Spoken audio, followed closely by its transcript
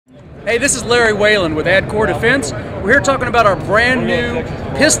Hey, this is Larry Whalen with ADCOR Defense. We're here talking about our brand new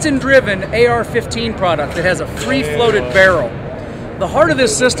piston-driven AR-15 product that has a free-floated barrel. The heart of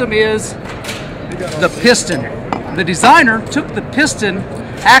this system is the piston. The designer took the piston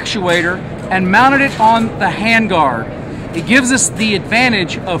actuator and mounted it on the handguard. It gives us the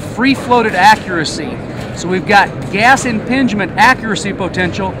advantage of free-floated accuracy. So we've got gas impingement accuracy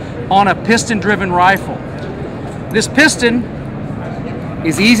potential on a piston-driven rifle. This piston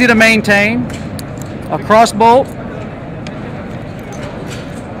is easy to maintain, a cross bolt,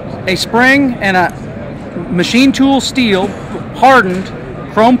 a spring, and a machine tool steel hardened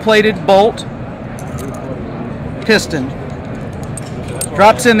chrome plated bolt piston.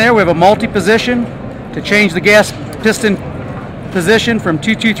 Drops in there. We have a multi-position to change the gas piston position from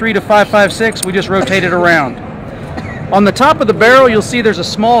 223 to 556. We just rotate it around. On the top of the barrel, you'll see there's a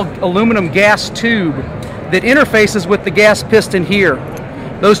small aluminum gas tube that interfaces with the gas piston here.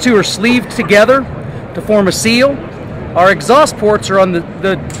 Those two are sleeved together to form a seal. Our exhaust ports are on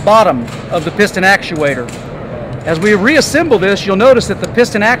the bottom of the piston actuator. As we reassemble this, you'll notice that the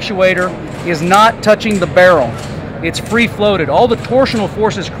piston actuator is not touching the barrel. It's free floated. All the torsional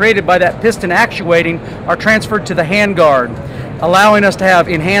forces created by that piston actuating are transferred to the handguard, allowing us to have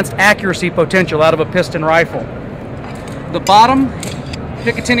enhanced accuracy potential out of a piston rifle. The bottom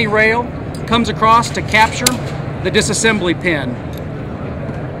Picatinny rail comes across to capture the disassembly pin.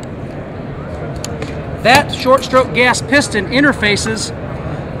 That short stroke gas piston interfaces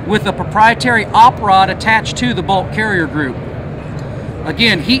with a proprietary op rod attached to the bolt carrier group.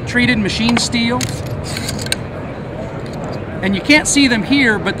 Again, heat treated machine steel. And you can't see them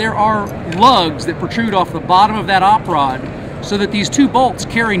here, but there are lugs that protrude off the bottom of that op rod so that these two bolts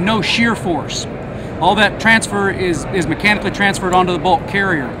carry no shear force. All that transfer is mechanically transferred onto the bolt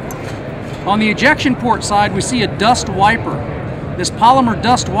carrier. On the ejection port side, we see a dust wiper. This polymer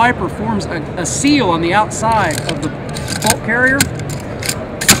dust wiper forms a seal on the outside of the bolt carrier,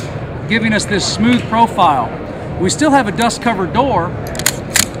 giving us this smooth profile. We still have a dust covered door,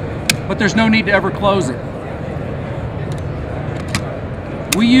 but there's no need to ever close it.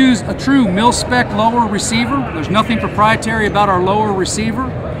 We use a true mil-spec lower receiver. There's nothing proprietary about our lower receiver.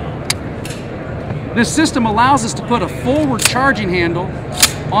 This system allows us to put a forward charging handle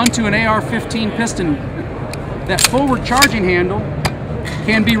onto an AR-15 piston. That forward charging handle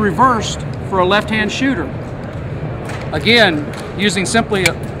can be reversed for a left-hand shooter. Again, using simply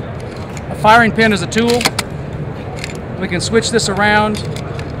a firing pin as a tool, we can switch this around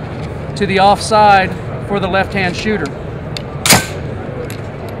to the offside for the left-hand shooter.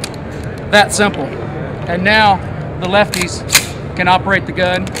 That simple. And now the lefties can operate the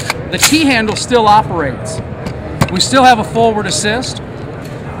gun. The T handle still operates. We still have a forward assist.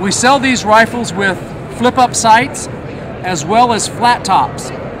 We sell these rifles with flip-up sights as well as flat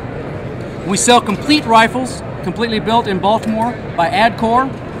tops. We sell complete rifles, completely built in Baltimore by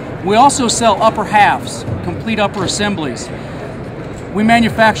ADCOR. We also sell upper halves, complete upper assemblies. We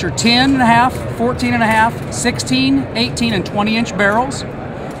manufacture 10.5, 14.5, 16, 18, and 20-inch barrels.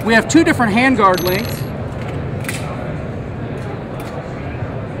 We have two different handguard lengths.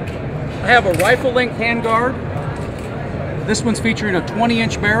 I have a rifle length handguard. This one's featuring a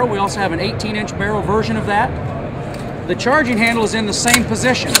 20-inch barrel. We also have an 18-inch barrel version of that. The charging handle is in the same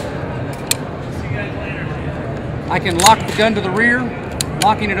position. I can lock the gun to the rear,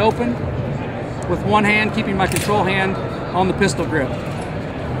 locking it open with one hand, keeping my control hand on the pistol grip.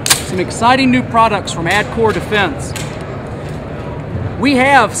 Some exciting new products from ADCOR Defense. We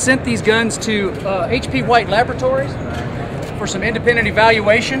have sent these guns to HP White Laboratories for some independent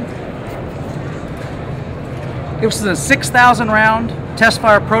evaluation. It was a 6,000 round test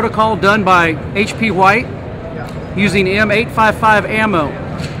fire protocol done by HP White using M855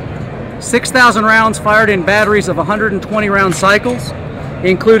 ammo. 6,000 rounds fired in batteries of 120 round cycles,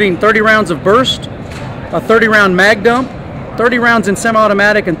 including 30 rounds of burst, a 30 round mag dump, 30 rounds in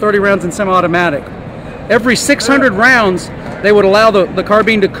semi-automatic, and 30 rounds in semi-automatic. Every 600 rounds, they would allow the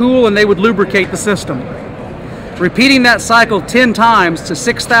carbine to cool and they would lubricate the system. Repeating that cycle 10 times to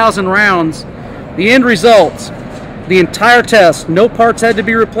 6,000 rounds, the end results, the entire test, no parts had to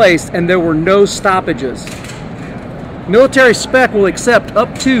be replaced and there were no stoppages. Military spec will accept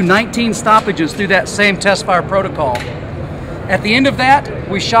up to 19 stoppages through that same test fire protocol. At the end of that,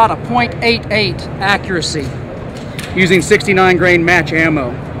 we shot a .88 accuracy using 69 grain match ammo.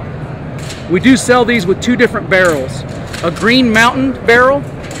 We do sell these with two different barrels. A Green Mountain barrel,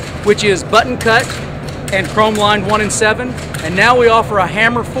 which is button cut and chrome lined 1 and 7, and now we offer a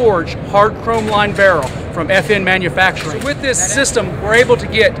hammer forged hard chrome lined barrel from FN Manufacturing. So with this system, we're able to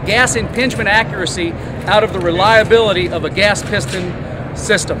get gas impingement accuracy out of the reliability of a gas piston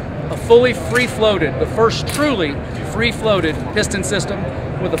system. a fully free-floated, the first truly free-floated piston system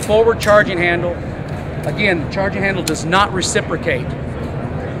with a forward charging handle. Again, the charging handle does not reciprocate.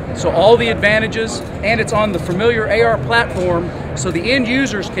 So all the advantages, and it's on the familiar AR platform, so the end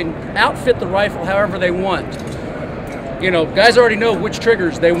users can outfit the rifle however they want. You know, guys already know which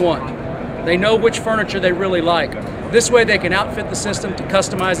triggers they want. They know which furniture they really like. This way they can outfit the system to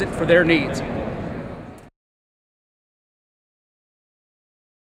customize it for their needs.